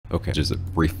Okay, just a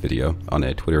brief video on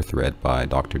a Twitter thread by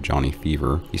Dr. Johnny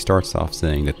Fever. He starts off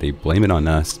saying that they blame it on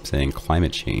us, saying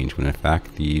climate change, when in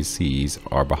fact these seas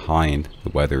are behind the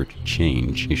weather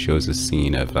change. He shows a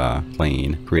scene of a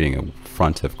plane creating a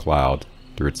front of cloud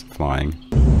through its flying.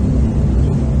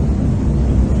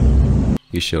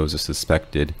 He shows a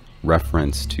suspected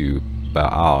reference to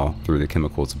Ctra.il through the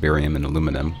chemicals barium and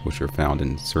aluminum, which are found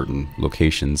in certain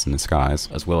locations in the skies,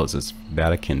 as well as this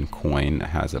Vatican coin that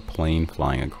has a plane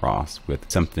flying across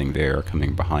with something there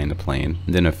coming behind the plane.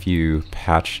 And then a few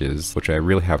patches, which I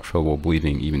really have trouble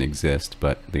believing even exist,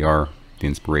 but they are the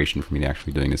inspiration for me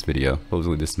actually doing this video.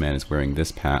 Supposedly this man is wearing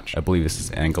this patch. I believe this is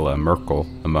Angela Merkel,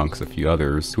 amongst a few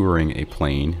others, touring a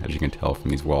plane, as you can tell from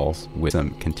these walls, with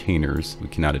some containers we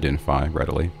cannot identify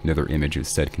readily. Another image of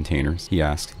said containers. He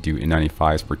asked, do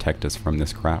N95s protect us from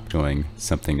this crap? Showing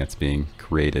something that's being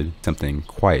created, something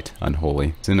quite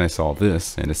unholy. So then I saw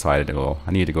this and decided, well,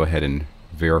 I need to go ahead and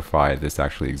verify this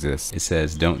actually exists. It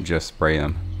says, don't just spray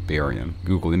them. Barium.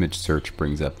 Google image search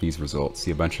brings up these results.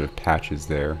 See a bunch of patches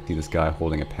there. See this guy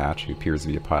holding a patch who appears to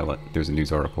be a pilot. There's a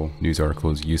news article. News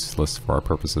article is useless for our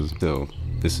purposes. So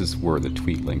this is where the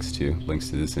tweet links to. Links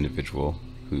to this individual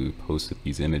who posted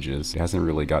these images. It hasn't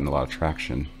really gotten a lot of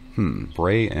traction.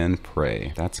 Pray and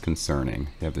pray. That's concerning.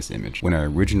 I have this image. When I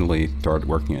originally started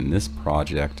working on this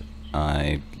project,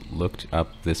 I looked up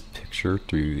this picture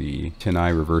through the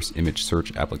Ctra.il reverse image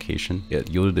search application. It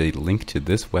yielded a link to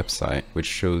this website, which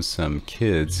shows some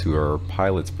kids who are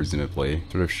pilots, presumably,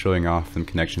 sort of showing off some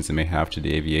connections they may have to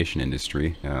the aviation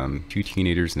industry. Two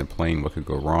teenagers in a plane, what could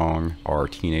go wrong? Are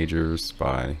teenagers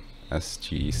by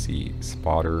SGC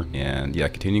Spotter. And yeah,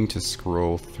 continuing to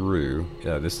scroll through,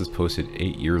 this was posted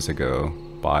 8 years ago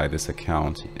by this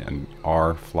account and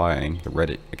are flying the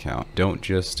Reddit account. Don't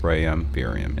just spray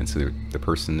barium. And so the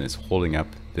person is holding up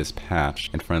this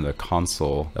patch in front of the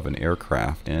console of an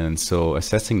aircraft. And so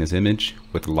assessing this image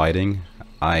with lighting,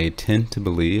 I tend to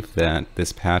believe that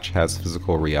this patch has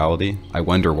physical reality. I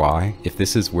wonder why. If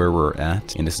this is where we're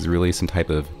at, and this is really some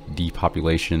type of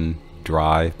depopulation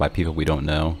drive by people we don't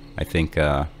know, I think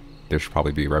there should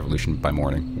probably be a revolution by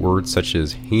morning. Words such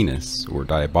as heinous or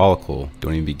diabolical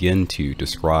don't even begin to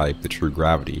describe the true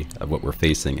gravity of what we're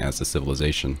facing as a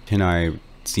civilization. Ctra.il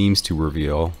seems to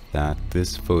reveal that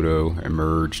this photo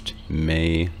emerged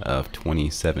May of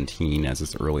 2017 as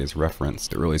its earliest reference.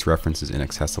 The earliest reference is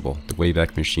inaccessible. The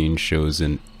Wayback Machine shows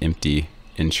an empty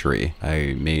entry.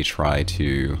 I may try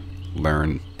to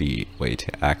learn the way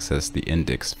to access the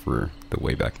index for the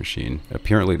Wayback Machine.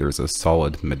 Apparently there's a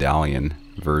solid medallion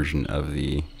version of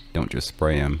the don't just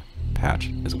spray 'em patch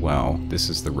as well. This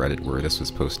is the Reddit where this was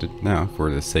posted. Now, for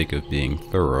the sake of being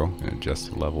thorough,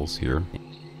 adjust levels here.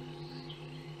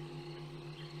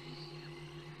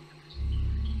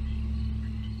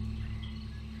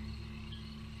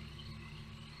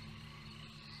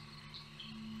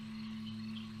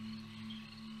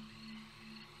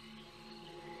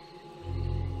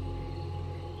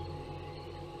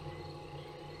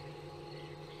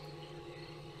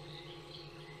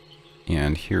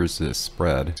 And here's the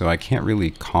spread. So I can't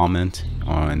really comment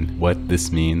on what this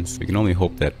means. We can only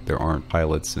hope that there aren't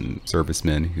pilots and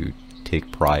servicemen who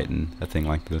take pride in a thing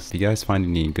like this. If you guys find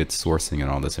any good sourcing on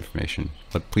all this information,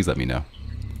 please let me know.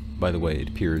 By the way, it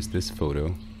appears this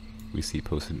photo we see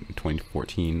posted in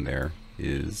 2014 there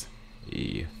is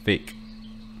a fake.